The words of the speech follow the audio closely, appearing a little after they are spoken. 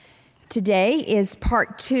Today is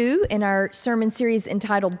part 2 in our sermon series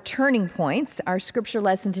entitled Turning Points. Our scripture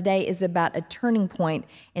lesson today is about a turning point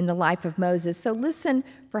in the life of Moses. So listen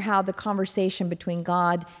for how the conversation between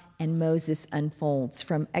God and Moses unfolds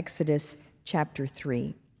from Exodus chapter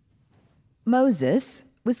 3. Moses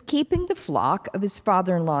was keeping the flock of his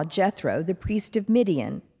father-in-law Jethro, the priest of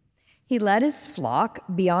Midian. He led his flock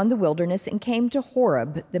beyond the wilderness and came to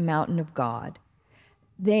Horeb, the mountain of God.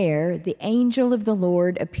 There, the angel of the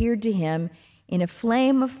Lord appeared to him in a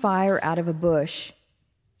flame of fire out of a bush.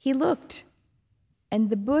 He looked,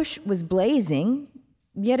 and the bush was blazing,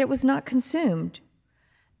 yet it was not consumed.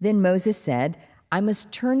 Then Moses said, "I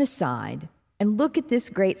must turn aside and look at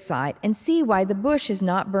this great sight and see why the bush is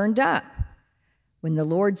not burned up." When the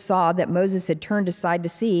Lord saw that Moses had turned aside to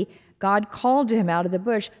see, God called to him out of the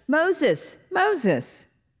bush, "Moses, Moses."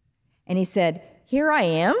 And he said, "Here I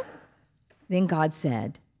am." Then God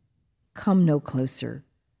said, "Come no closer.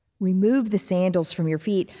 Remove the sandals from your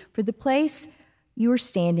feet, for the place you are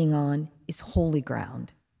standing on is holy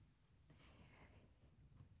ground."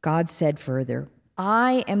 God said further,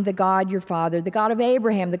 "I am the God your father, the God of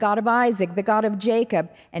Abraham, the God of Isaac, the God of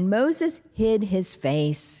Jacob." And Moses hid his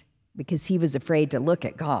face because he was afraid to look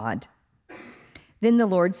at God. Then the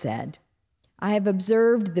Lord said, "I have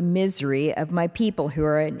observed the misery of my people who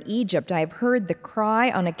are in Egypt. I have heard the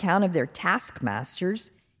cry on account of their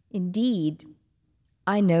taskmasters. Indeed,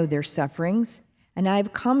 I know their sufferings, and I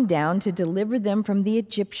have come down to deliver them from the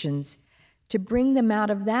Egyptians, to bring them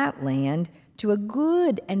out of that land to a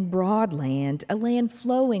good and broad land, a land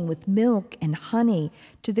flowing with milk and honey,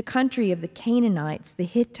 to the country of the Canaanites, the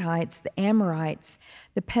Hittites, the Amorites,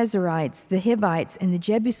 the Perizzites, the Hivites, and the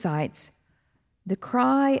Jebusites. The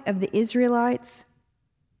cry of the Israelites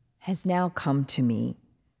has now come to me.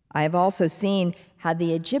 I have also seen how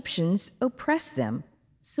the Egyptians oppress them.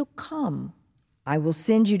 So come, I will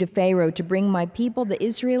send you to Pharaoh to bring my people, the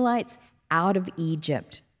Israelites, out of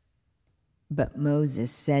Egypt." But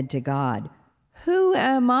Moses said to God, "Who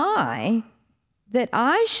am I that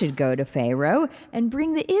I should go to Pharaoh and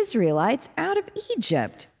bring the Israelites out of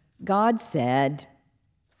Egypt?" God said,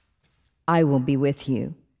 "I will be with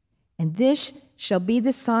you, and this shall be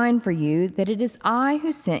the sign for you that it is I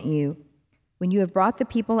who sent you. When you have brought the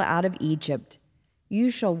people out of Egypt, you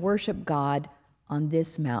shall worship God on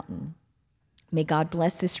this mountain." May God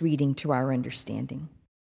bless this reading to our understanding.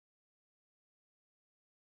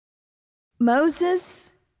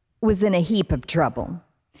 Moses was in a heap of trouble.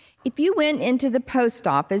 If you went into the post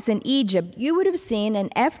office in Egypt, you would have seen an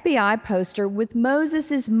FBI poster with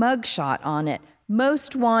Moses' mugshot on it,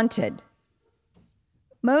 "Most Wanted."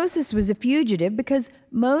 Moses was a fugitive because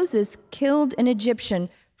Moses killed an Egyptian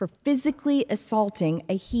for physically assaulting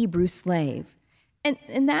a Hebrew slave.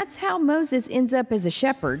 And that's how Moses ends up as a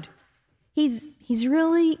shepherd. He's in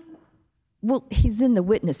the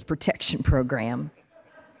witness protection program.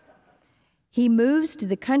 He moves to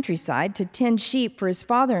the countryside to tend sheep for his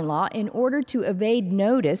father-in-law in order to evade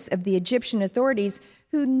notice of the Egyptian authorities,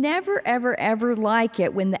 who never, ever, ever like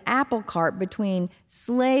it when the apple cart between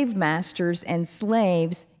slave masters and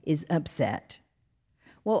slaves is upset.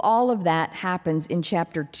 Well, all of that happens in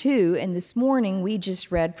chapter 2, and this morning we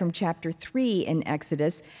just read from chapter 3 in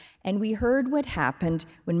Exodus, and we heard what happened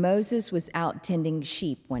when Moses was out tending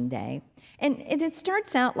sheep one day. And it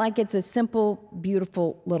starts out like it's a simple,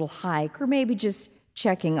 beautiful little hike, or maybe just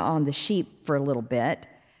checking on the sheep for a little bit.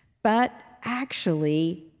 But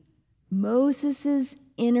actually, Moses'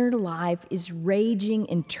 inner life is raging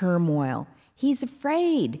in turmoil. He's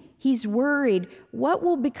afraid. He's worried. What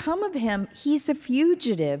will become of him? He's a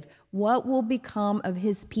fugitive. What will become of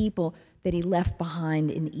his people that he left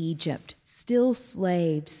behind in Egypt? Still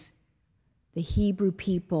slaves. The Hebrew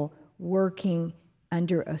people working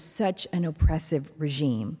under such an oppressive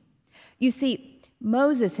regime. You see,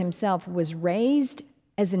 Moses himself was raised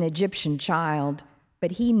as an Egyptian child,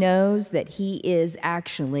 but he knows that he is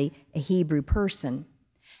actually a Hebrew person.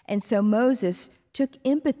 And so Moses took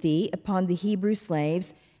empathy upon the Hebrew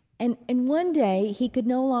slaves, and one day he could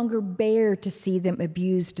no longer bear to see them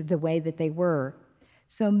abused the way that they were.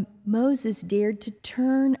 So Moses dared to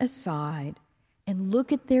turn aside and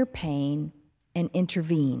look at their pain and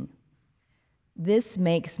intervene. This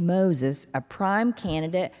makes Moses a prime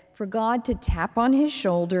candidate for God to tap on his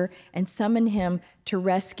shoulder and summon him to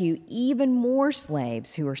rescue even more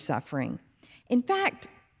slaves who are suffering. In fact,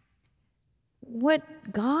 what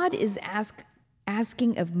God is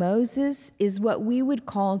asking of Moses is what we would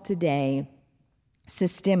call today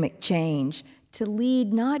systemic change, to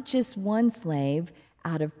lead not just one slave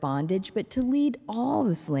out of bondage, but to lead all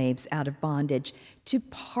the slaves out of bondage, to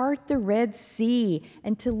part the Red Sea,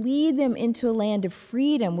 and to lead them into a land of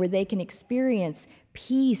freedom where they can experience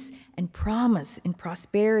peace and promise and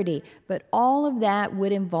prosperity. But all of that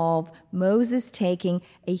would involve Moses taking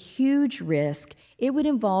a huge risk. It would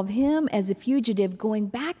involve him as a fugitive going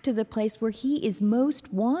back to the place where he is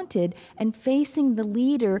most wanted and facing the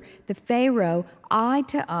leader, the Pharaoh, eye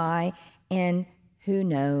to eye, and who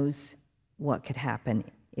knows what could happen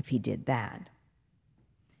if he did that.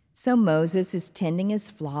 So Moses is tending his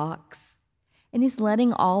flocks, and he's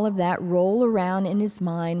letting all of that roll around in his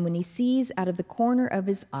mind when he sees out of the corner of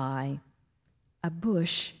his eye a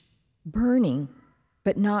bush burning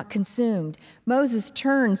but not consumed. Moses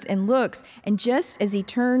turns and looks, and just as he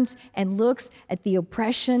turns and looks at the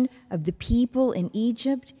oppression of the people in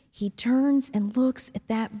Egypt, he turns and looks at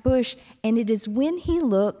that bush, and it is when he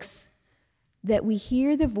looks that we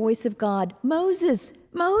hear the voice of God, "Moses,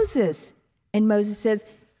 Moses." And Moses says,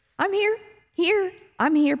 I'm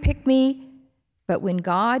here, pick me. But when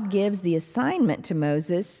God gives the assignment to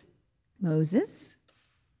Moses, Moses,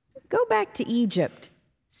 go back to Egypt,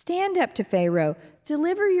 stand up to Pharaoh,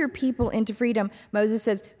 deliver your people into freedom. Moses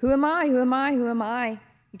says, who am I?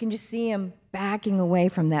 You can just see him backing away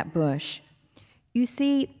from that bush. You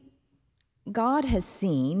see, God has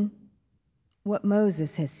seen what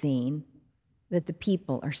Moses has seen, that the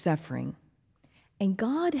people are suffering. And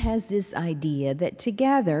God has this idea that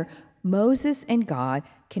together, Moses and God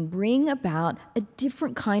can bring about a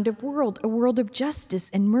different kind of world, a world of justice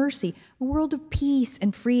and mercy, a world of peace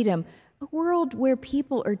and freedom, a world where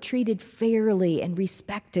people are treated fairly and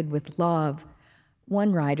respected with love.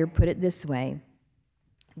 One writer put it this way: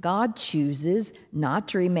 God chooses not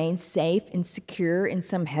to remain safe and secure in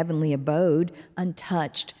some heavenly abode,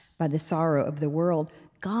 untouched by the sorrow of the world.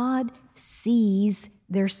 God sees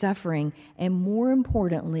their suffering, and more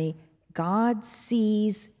importantly, God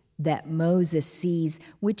sees that Moses sees,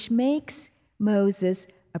 which makes Moses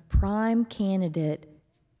a prime candidate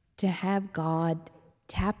to have God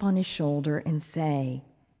tap on his shoulder and say,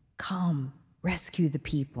 come, rescue the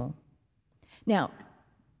people. Now,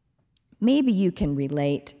 maybe you can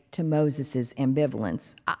relate to Moses'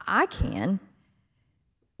 ambivalence. I can.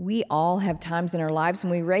 We all have times in our lives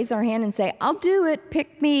when we raise our hand and say, I'll do it,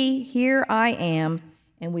 pick me, here I am.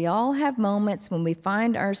 And we all have moments when we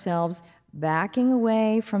find ourselves backing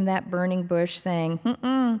away from that burning bush saying,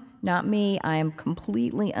 not me, I am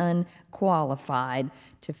completely unqualified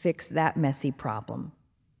to fix that messy problem.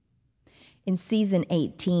 In season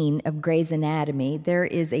 18 of Grey's Anatomy, there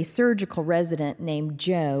is a surgical resident named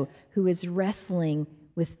Jo who is wrestling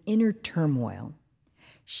with inner turmoil.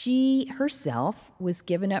 She herself was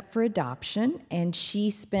given up for adoption, and she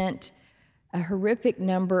spent a horrific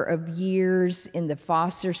number of years in the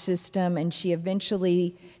foster system, and she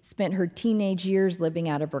eventually spent her teenage years living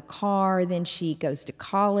out of her car. Then she goes to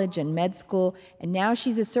college and med school, and now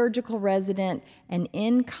she's a surgical resident, and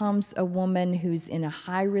in comes a woman who's in a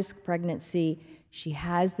high-risk pregnancy. She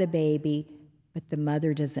has the baby, but the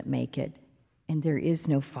mother doesn't make it, and there is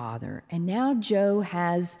no father. And now Jo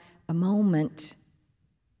has a moment.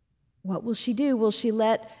 What will she do? Will she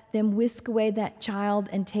let them whisk away that child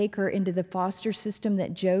and take her into the foster system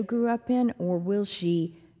that Jo grew up in, or will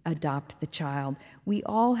she adopt the child? We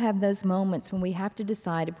all have those moments when we have to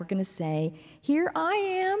decide if we're going to say, here I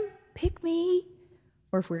am, pick me,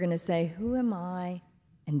 or if we're going to say, who am I,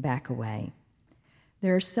 and back away.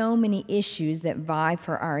 There are so many issues that vie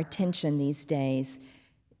for our attention these days,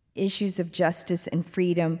 issues of justice and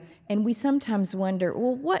freedom, and we sometimes wonder,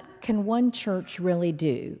 well, what can one church really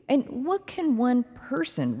do? And what can one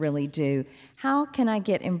person really do? How can I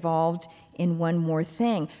get involved in one more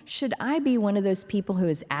thing? Should I be one of those people who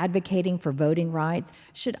is advocating for voting rights?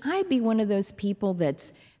 Should I be one of those people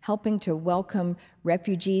that's helping to welcome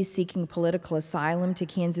refugees seeking political asylum to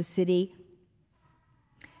Kansas City?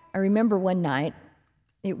 I remember one night,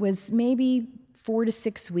 it was maybe 4 to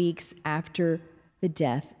 6 weeks after the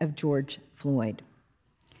death of George Floyd.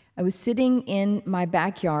 I was sitting in my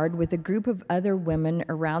backyard with a group of other women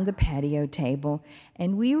around the patio table,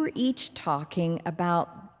 and we were each talking about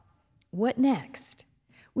what next.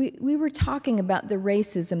 We were talking about the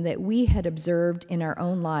racism that we had observed in our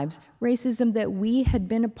own lives, racism that we had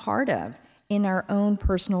been a part of in our own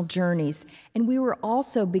personal journeys. And we were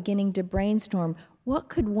also beginning to brainstorm, what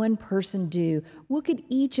could one person do? What could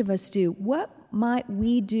each of us do? What might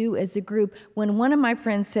we do as a group? When one of my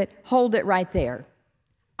friends said, hold it right there.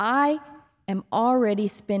 I am already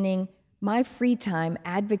spending my free time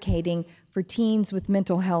advocating for teens with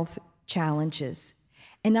mental health challenges.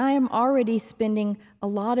 And I am already spending a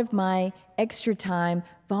lot of my extra time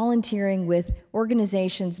volunteering with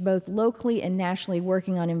organizations both locally and nationally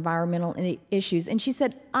working on environmental issues. And she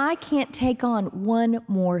said, I can't take on one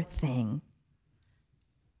more thing.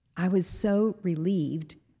 I was so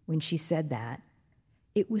relieved when she said that.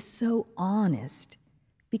 It was so honest,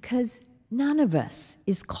 because none of us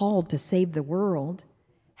is called to save the world.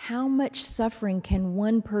 How much suffering can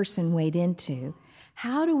one person wade into?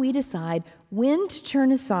 How do we decide when to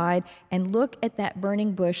turn aside and look at that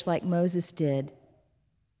burning bush like Moses did?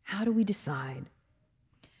 How do we decide?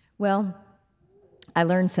 Well, I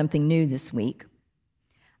learned something new this week.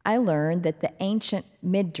 I learned that the ancient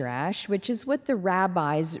Midrash, which is what the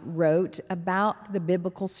rabbis wrote about the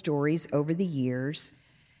biblical stories over the years,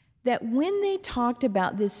 that when they talked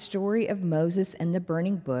about this story of Moses and the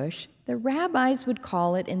burning bush, the rabbis would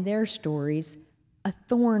call it in their stories a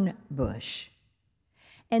thorn bush.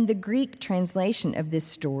 And the Greek translation of this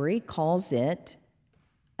story calls it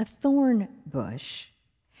a thorn bush.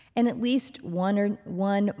 And at least one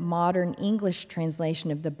modern English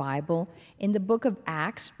translation of the Bible in the book of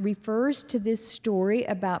Acts refers to this story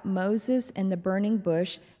about Moses and the burning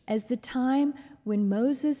bush as the time when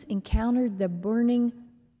Moses encountered the burning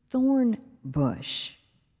thorn bush.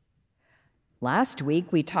 Last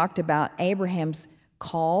week, we talked about Abraham's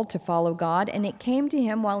call to follow God, and it came to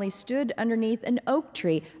him while he stood underneath an oak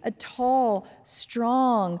tree, a tall,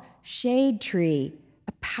 strong shade tree,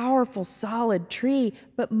 a powerful, solid tree.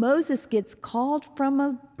 But Moses gets called from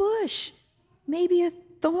a bush, maybe a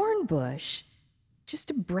thorn bush, just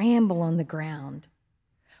a bramble on the ground.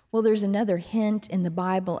 Well, there's another hint in the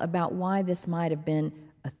Bible about why this might have been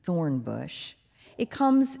a thorn bush. It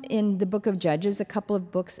comes in the book of Judges, a couple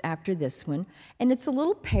of books after this one, and it's a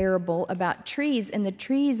little parable about trees, and the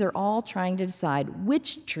trees are all trying to decide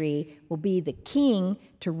which tree will be the king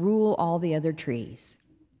to rule all the other trees.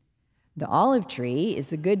 The olive tree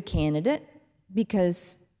is a good candidate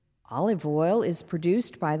because olive oil is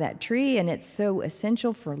produced by that tree, and it's so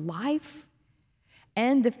essential for life.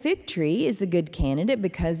 And the fig tree is a good candidate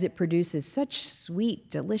because it produces such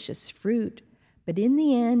sweet, delicious fruit. But in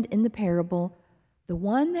the end, in the parable, the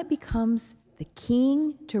one that becomes the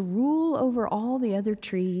king to rule over all the other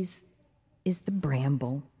trees is the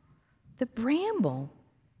bramble. The bramble,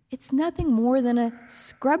 it's nothing more than a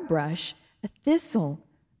scrub brush, a thistle,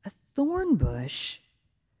 a thorn bush.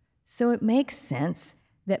 So it makes sense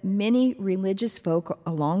that many religious folk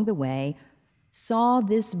along the way saw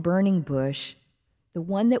this burning bush, the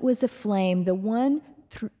one that was aflame, the one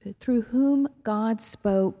through whom God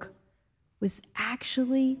spoke, was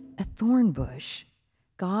actually a thorn bush.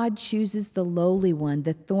 God chooses the lowly one,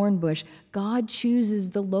 the thorn bush. God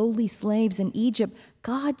chooses the lowly slaves in Egypt.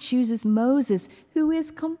 God chooses Moses, who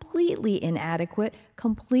is completely inadequate,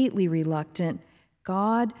 completely reluctant.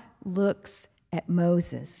 God looks at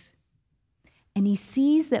Moses, and he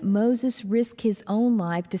sees that Moses risked his own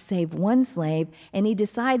life to save one slave, and he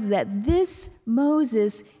decides that this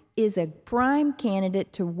Moses is a prime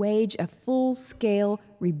candidate to wage a full-scale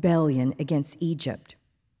rebellion against Egypt.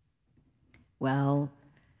 Well,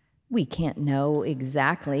 we can't know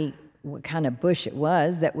exactly what kind of bush it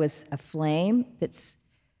was that was aflame that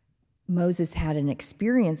Moses had an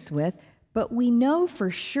experience with, but we know for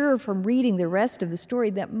sure from reading the rest of the story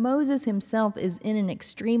that Moses himself is in an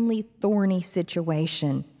extremely thorny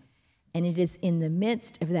situation. And it is in the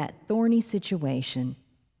midst of that thorny situation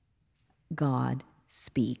God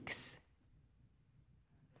speaks.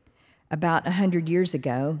 About 100 years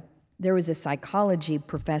ago, there was a psychology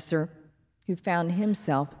professor who found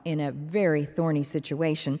himself in a very thorny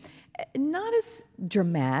situation. Not as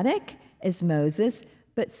dramatic as Moses,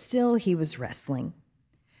 but still he was wrestling.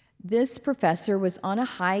 This professor was on a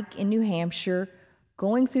hike in New Hampshire,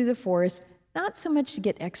 going through the forest, not so much to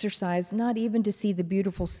get exercise, not even to see the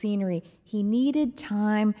beautiful scenery. He needed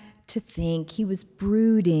time to think. He was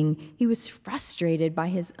brooding. He was frustrated by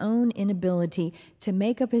his own inability to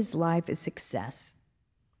make of his life a success.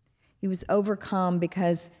 He was overcome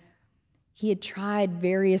because he had tried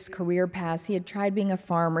various career paths. He had tried being a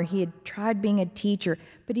farmer. He had tried being a teacher,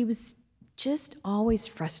 but he was just always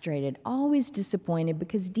frustrated, always disappointed,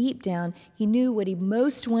 because deep down he knew what he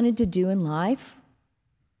most wanted to do in life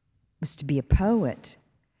was to be a poet.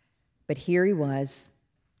 But here he was,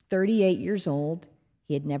 38 years old.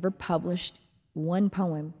 He had never published one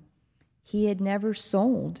poem. He had never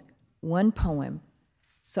sold one poem.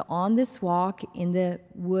 So on this walk in the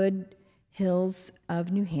wood hills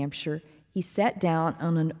of New Hampshire, he sat down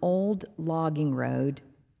on an old logging road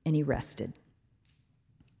and he rested.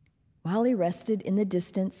 While he rested in the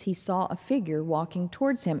distance, he saw a figure walking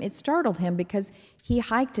towards him. It startled him because he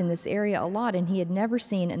hiked in this area a lot and he had never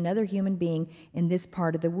seen another human being in this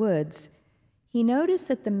part of the woods. He noticed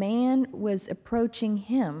that the man was approaching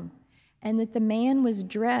him and that the man was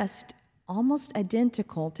dressed almost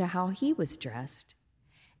identical to how he was dressed.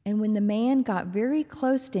 And when the man got very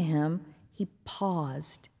close to him, he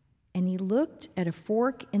paused and he looked at a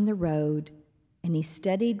fork in the road and he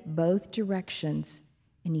studied both directions.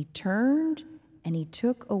 And he turned and he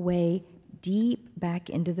took away deep back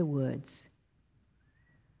into the woods.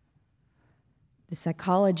 The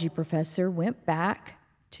psychology professor went back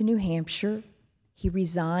to New Hampshire. He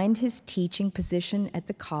resigned his teaching position at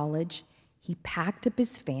the college. He packed up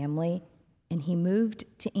his family and he moved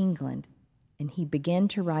to England and he began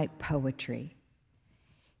to write poetry.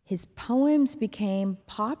 His poems became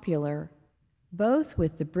popular both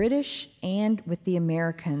with the British and with the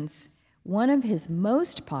Americans. One of his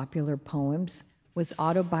most popular poems was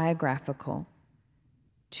autobiographical.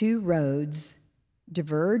 Two roads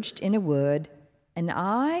diverged in a wood, and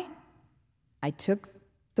I took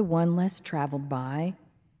the one less traveled by,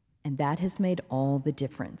 and that has made all the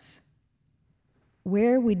difference.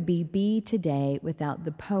 Where would we be today without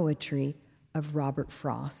the poetry of Robert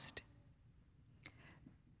Frost?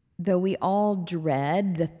 Though we all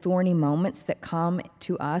dread the thorny moments that come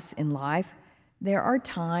to us in life, there are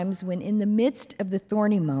times when in the midst of the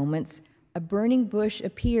thorny moments, a burning bush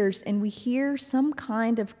appears and we hear some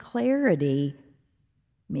kind of clarity,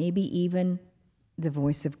 maybe even the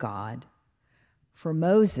voice of God. For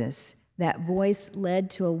Moses, that voice led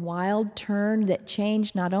to a wild turn that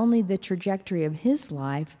changed not only the trajectory of his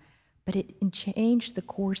life, but it changed the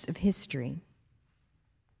course of history.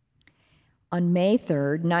 On May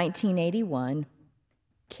 3rd, 1981,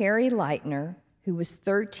 Carrie Lightner, who was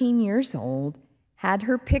 13 years old, had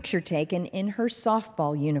her picture taken in her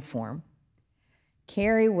softball uniform.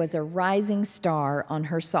 Carrie was a rising star on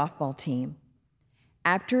her softball team.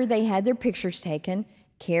 After they had their pictures taken,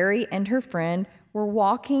 Carrie and her friend were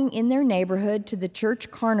walking in their neighborhood to the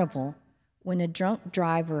church carnival when a drunk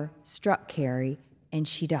driver struck Carrie and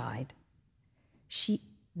she died.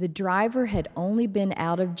 The driver had only been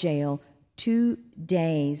out of jail 2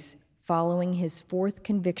 days following his fourth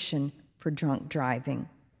conviction for drunk driving.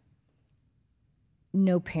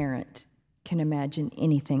 No parent can imagine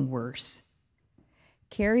anything worse.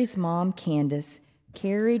 Carrie's mom, Candace,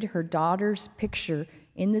 carried her daughter's picture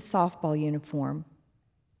in the softball uniform,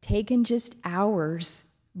 taken just hours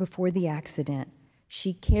before the accident.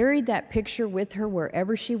 She carried that picture with her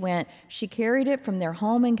wherever she went. She carried it from their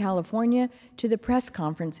home in California to the press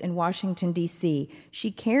conference in Washington, D.C. She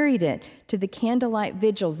carried it to the candlelight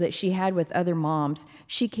vigils that she had with other moms.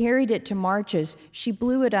 She carried it to marches. She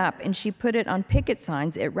blew it up and she put it on picket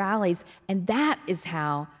signs at rallies. And that is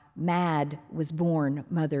how MAD was born,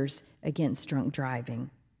 Mothers Against Drunk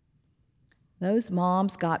Driving. Those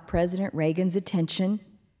moms got President Reagan's attention,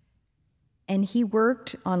 and he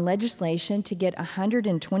worked on legislation to get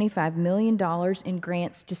 $125 million in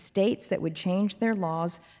grants to states that would change their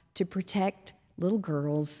laws to protect little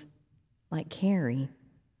girls like Carrie.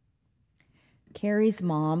 Carrie's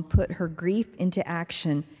mom put her grief into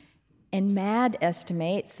action, and MAD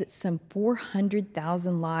estimates that some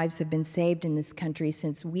 400,000 lives have been saved in this country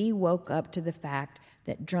since we woke up to the fact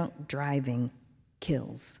that drunk driving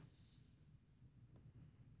kills.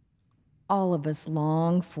 All of us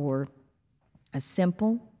long for a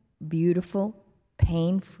simple, beautiful,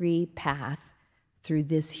 pain-free path through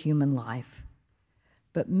this human life.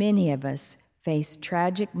 But many of us face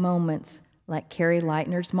tragic moments like Carrie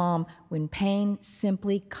Lightner's mom when pain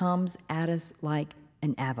simply comes at us like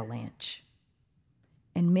an avalanche.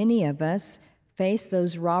 And many of us face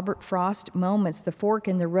those Robert Frost moments, the fork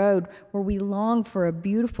in the road, where we long for a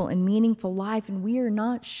beautiful and meaningful life and we are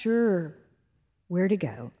not sure where to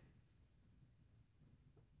go.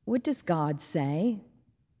 What does God say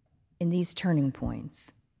in these turning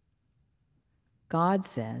points? God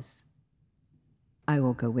says, I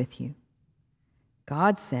will go with you.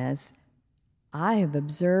 God says, I have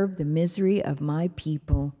observed the misery of my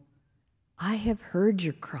people. I have heard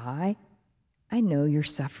your cry. I know your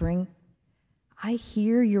suffering. I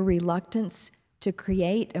hear your reluctance to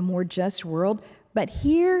create a more just world, but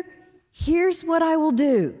here's what I will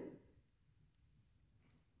do.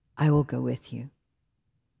 I will go with you.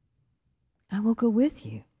 I will go with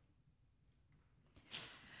you.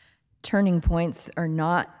 Turning points are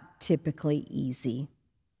not typically easy.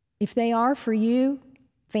 If they are for you,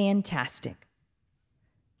 fantastic.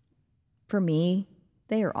 For me,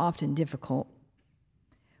 they are often difficult.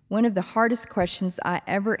 One of the hardest questions I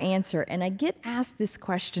ever answer, and I get asked this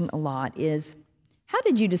question a lot, is How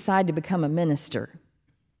did you decide to become a minister?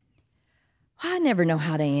 I never know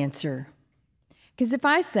how to answer. Because if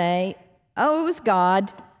I say, oh, it was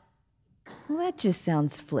God, well, that just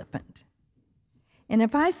sounds flippant. And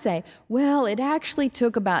if I say, well, it actually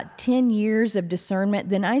took about 10 years of discernment,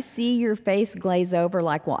 then I see your face glaze over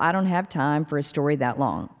like, well, I don't have time for a story that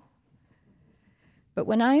long. But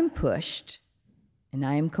when I am pushed, and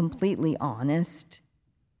I am completely honest,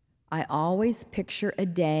 I always picture a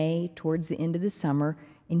day towards the end of the summer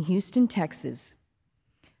in Houston, Texas.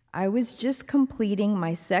 I was just completing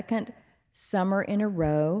my second summer in a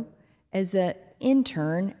row as an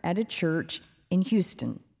intern at a church in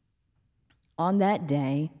Houston. On that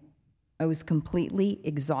day, I was completely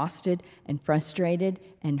exhausted and frustrated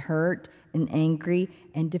and hurt and angry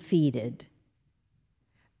and defeated.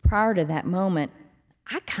 Prior to that moment,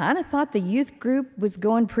 I kind of thought the youth group was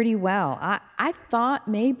going pretty well. I thought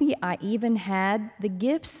maybe I even had the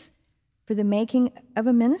gifts for the making of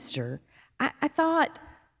a minister. I thought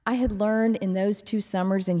I had learned in those 2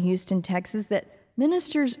 summers in Houston, Texas, that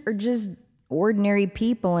ministers are just ordinary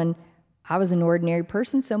people, and I was an ordinary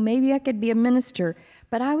person, so maybe I could be a minister.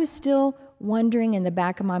 But I was still wondering in the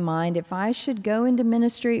back of my mind if I should go into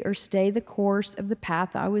ministry or stay the course of the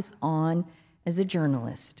path I was on as a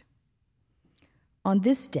journalist. On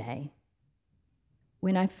this day,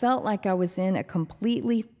 when I felt like I was in a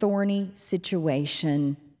completely thorny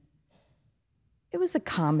situation, it was a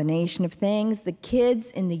combination of things. The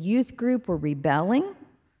kids in the youth group were rebelling.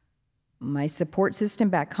 My support system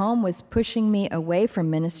back home was pushing me away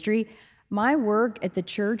from ministry. My work at the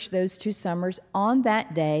church those 2 summers on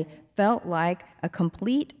that day felt like a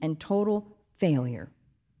complete and total failure.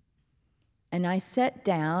 And I sat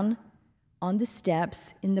down on the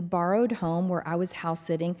steps in the borrowed home where I was house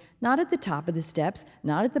sitting, not at the top of the steps,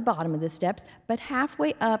 not at the bottom of the steps, but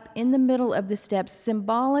halfway up in the middle of the steps,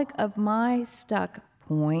 symbolic of my stuck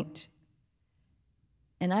point.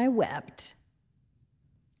 And I wept.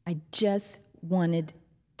 I just wanted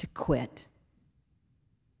to quit.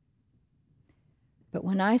 But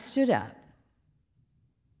when I stood up,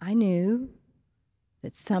 I knew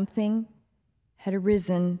that something had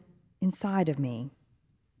arisen inside of me.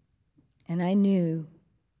 And I knew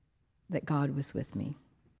that God was with me.